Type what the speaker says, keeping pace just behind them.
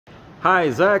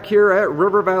Hi, Zach here at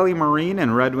River Valley Marine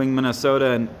in Red Wing,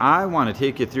 Minnesota, and I want to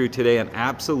take you through today an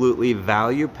absolutely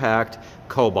value-packed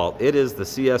Cobalt. It is the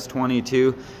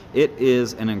CS22. It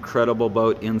is an incredible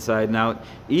boat inside and out.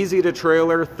 Easy to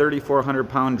trailer, 3,400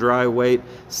 pound dry weight,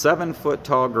 7-foot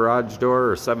tall garage door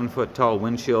or 7-foot tall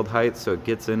windshield height so it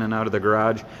gets in and out of the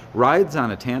garage. Rides on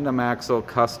a tandem axle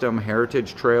custom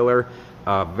heritage trailer.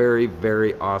 Very,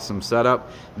 very awesome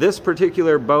setup. This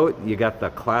particular boat, you got the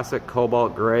classic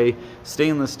cobalt gray,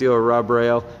 stainless steel rub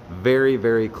rail, very,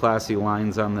 very classy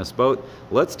lines on this boat.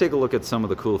 Let's take a look at some of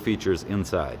the cool features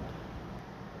inside.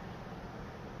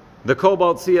 The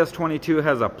Cobalt CS22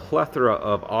 has a plethora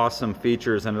of awesome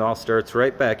features, and it all starts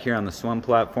right back here on the swim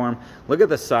platform. Look at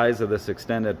the size of this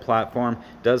extended platform.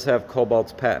 It does have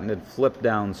Cobalt's patented flip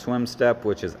down swim step,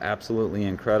 which is absolutely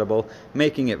incredible,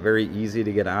 making it very easy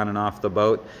to get on and off the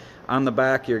boat. On the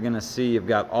back, you're going to see you've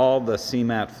got all the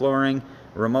C-mat flooring,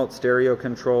 remote stereo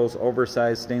controls,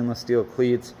 oversized stainless steel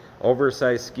cleats,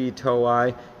 oversized ski tow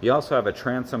eye. You also have a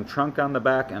transom trunk on the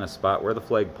back and a spot where the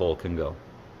flagpole can go.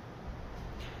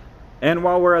 And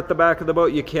while we're at the back of the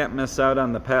boat, you can't miss out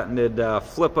on the patented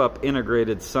flip-up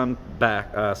integrated sun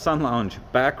lounge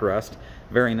backrest.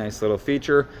 Very nice little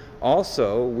feature.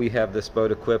 Also, we have this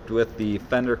boat equipped with the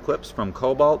fender clips from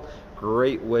Cobalt.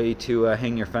 Great way to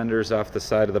hang your fenders off the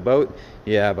side of the boat.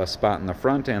 You have a spot in the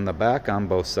front and the back on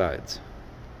both sides.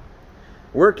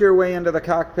 Work your way into the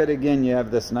cockpit. Again, you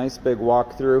have this nice big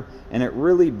walkthrough, and it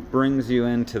really brings you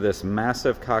into this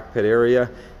massive cockpit area.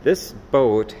 This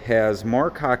boat has more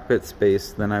cockpit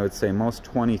space than I would say most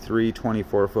 23,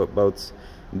 24-foot boats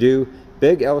do.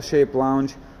 Big L-shaped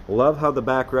lounge. Love how the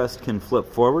backrest can flip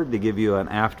forward to give you an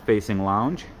aft-facing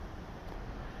lounge.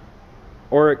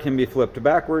 Or it can be flipped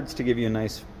backwards to give you a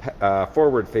nice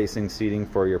forward-facing seating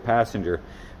for your passenger.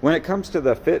 When it comes to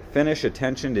the fit, finish,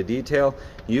 attention to detail,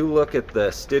 you look at the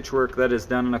stitch work that is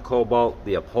done in a Cobalt,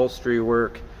 the upholstery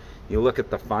work, you look at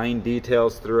the fine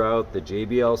details throughout, the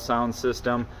JBL sound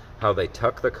system, how they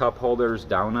tuck the cup holders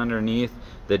down underneath,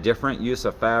 the different use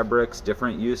of fabrics,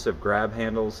 different use of grab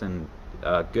handles in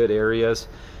good areas,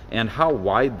 and how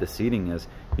wide the seating is.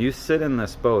 You sit in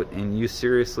this boat and you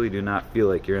seriously do not feel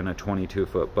like you're in a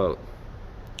 22-foot boat.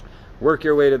 Work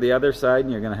your way to the other side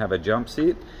and you're going to have a jump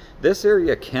seat. This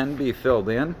area can be filled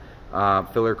in.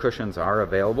 Filler cushions are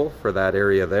available for that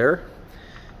area there.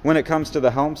 When it comes to the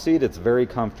Helm seat, it's very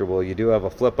comfortable. You do have a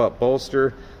flip-up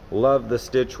bolster. Love the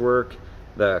stitch work.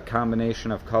 The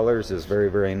combination of colors is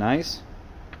very, very nice.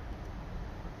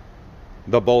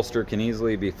 The bolster can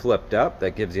easily be flipped up.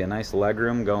 That gives you a nice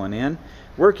legroom going in.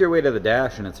 Work your way to the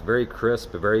dash and it's very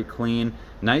crisp, very clean.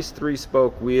 Nice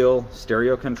 3-spoke wheel,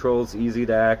 stereo controls, easy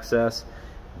to access.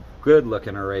 Good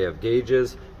looking array of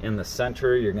gauges. In the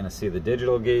center, you're going to see the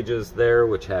digital gauges there,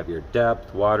 which have your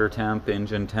depth, water temp,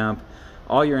 engine temp,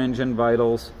 all your engine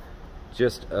vitals.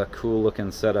 Just a cool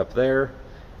looking setup there.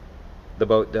 The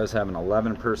boat does have an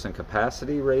 11-person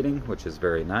capacity rating, which is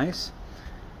very nice.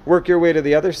 Work your way to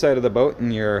the other side of the boat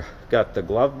and you've got the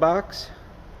glove box.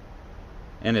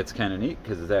 And it's kind of neat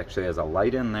because it actually has a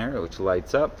light in there which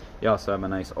lights up. You also have a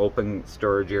nice open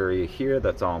storage area here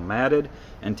that's all matted.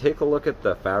 And take a look at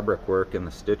the fabric work and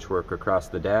the stitch work across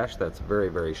the dash. That's very,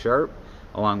 very sharp,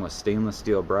 along with stainless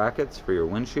steel brackets for your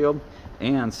windshield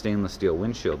and stainless steel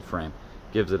windshield frame.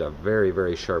 Gives it a very,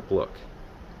 very sharp look.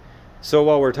 So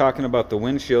while we're talking about the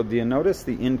windshield, do you notice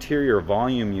the interior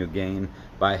volume you gain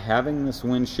by having this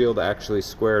windshield actually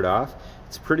squared off?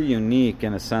 It's pretty unique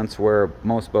in a sense where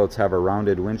most boats have a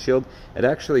rounded windshield. It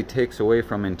actually takes away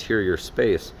from interior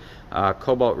space.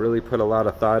 Cobalt really put a lot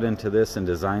of thought into this and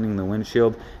designing the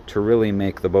windshield to really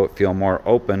make the boat feel more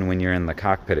open when you're in the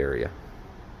cockpit area.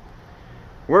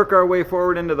 Work our way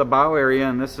forward into the bow area,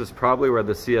 and this is probably where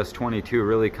the CS22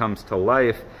 really comes to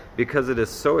life because it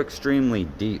is so extremely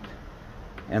deep.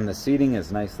 And the seating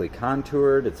is nicely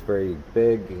contoured. It's very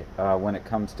big when it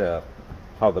comes to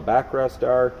how the backrests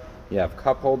are. You have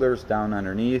cup holders down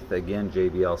underneath. Again,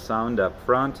 JBL sound up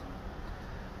front.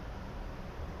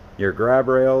 Your grab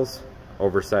rails,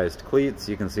 oversized cleats.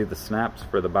 You can see the snaps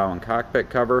for the bow and cockpit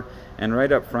cover. And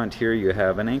right up front here you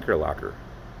have an anchor locker.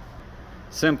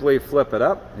 Simply flip it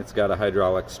up. It's got a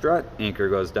hydraulic strut. Anchor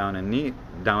goes down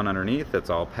underneath. It's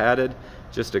all padded.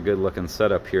 Just a good looking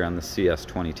setup here on the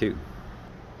CS22.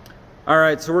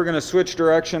 Alright, so we're going to switch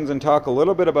directions and talk a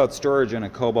little bit about storage in a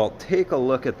Cobalt. Take a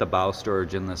look at the bow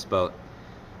storage in this boat.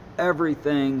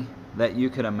 Everything that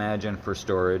you could imagine for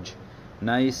storage.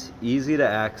 Nice, easy to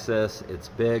access, it's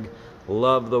big.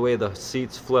 Love the way the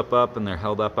seats flip up and they're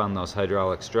held up on those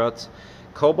hydraulic struts.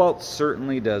 Cobalt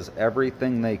certainly does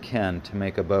everything they can to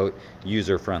make a boat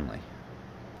user-friendly.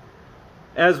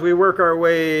 As we work our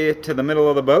way to the middle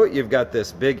of the boat, you've got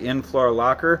this big in-floor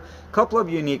locker. A couple of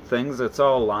unique things. It's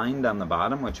all lined on the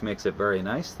bottom, which makes it very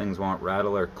nice. Things won't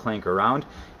rattle or clank around.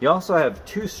 You also have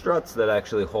two struts that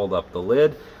actually hold up the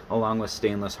lid, along with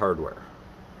stainless hardware.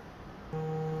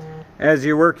 As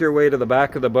you work your way to the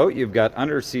back of the boat, you've got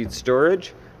underseat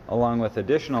storage, along with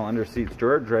additional underseat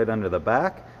storage right under the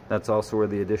back. That's also where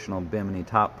the additional bimini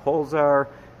top poles are.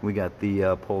 We got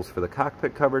the poles for the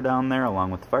cockpit cover down there,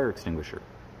 along with the fire extinguisher.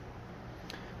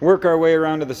 Work our way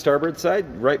around to the starboard side.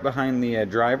 Right behind the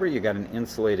driver, you got an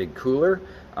insulated cooler.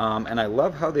 And I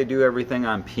love how they do everything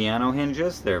on piano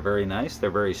hinges. They're very nice, they're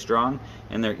very strong,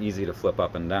 and they're easy to flip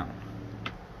up and down.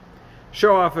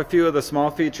 Show off a few of the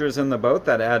small features in the boat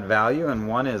that add value, and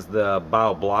one is the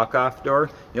bow block-off door.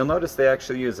 You'll notice they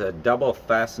actually use a double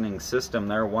fastening system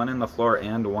there, one in the floor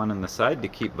and one in the side, to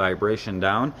keep vibration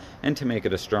down and to make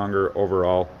it a stronger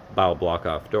overall bow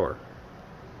block-off door.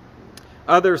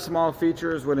 Other small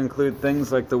features would include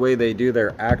things like the way they do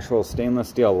their actual stainless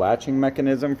steel latching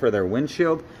mechanism for their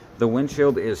windshield. The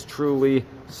windshield is truly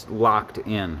locked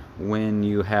in when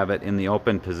you have it in the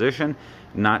open position,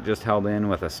 not just held in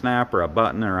with a snap or a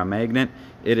button or a magnet.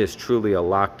 It is truly a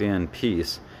locked in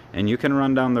piece, and you can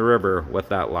run down the river with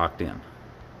that locked in.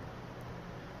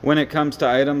 When it comes to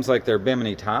items like their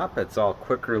bimini top, it's all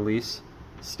quick release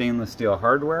stainless steel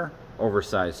hardware,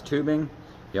 oversized tubing.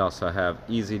 You also have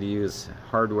easy to use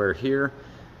hardware here,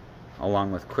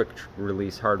 along with quick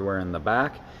release hardware in the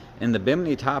back. And the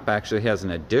bimini top actually has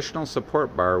an additional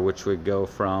support bar, which would go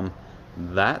from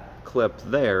that clip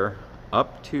there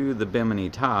up to the bimini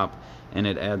top, and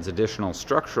it adds additional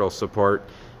structural support.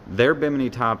 Their bimini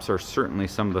tops are certainly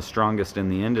some of the strongest in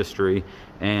the industry,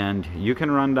 and you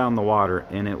can run down the water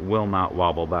and it will not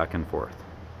wobble back and forth.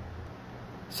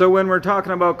 So when we're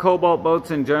talking about Cobalt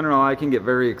boats in general, I can get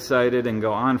very excited and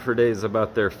go on for days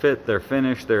about their fit, their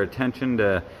finish, their attention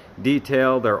to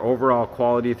detail, their overall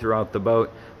quality throughout the boat.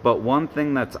 But one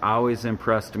thing that's always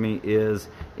impressed me is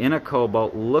in a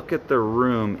Cobalt, look at the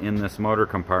room in this motor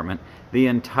compartment. The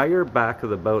entire back of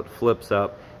the boat flips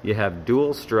up. You have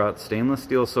dual struts, stainless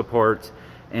steel supports,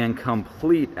 and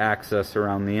complete access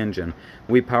around the engine.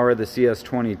 We power the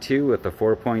CS22 with the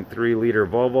 4.3 liter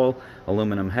Volvo,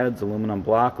 aluminum heads, aluminum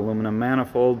block, aluminum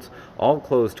manifolds, all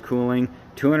closed cooling,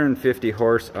 250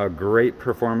 horse, a great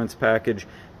performance package.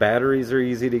 Batteries are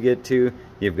easy to get to.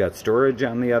 You've got storage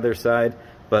on the other side,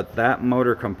 but that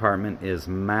motor compartment is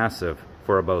massive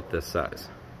for a boat this size.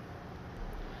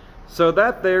 So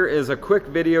that there is a quick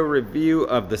video review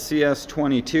of the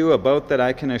CS22, a boat that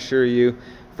I can assure you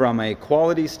from a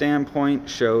quality standpoint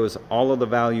shows all of the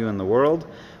value in the world.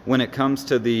 When it comes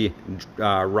to the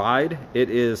ride, it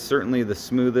is certainly the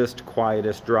smoothest,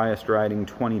 quietest, driest riding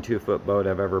 22-foot boat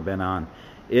I've ever been on.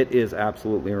 It is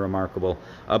absolutely remarkable.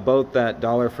 A boat that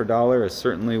dollar for dollar is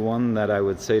certainly one that I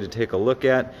would say to take a look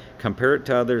at, compare it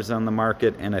to others on the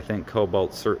market, and I think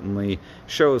Cobalt certainly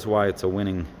shows why it's a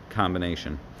winning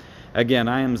combination. Again,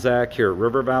 I am Zach here at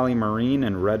River Valley Marine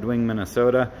in Red Wing,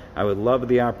 Minnesota. I would love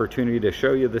the opportunity to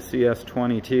show you the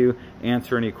CS22,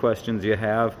 answer any questions you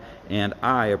have, and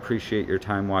I appreciate your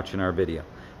time watching our video.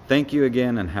 Thank you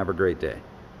again, and have a great day.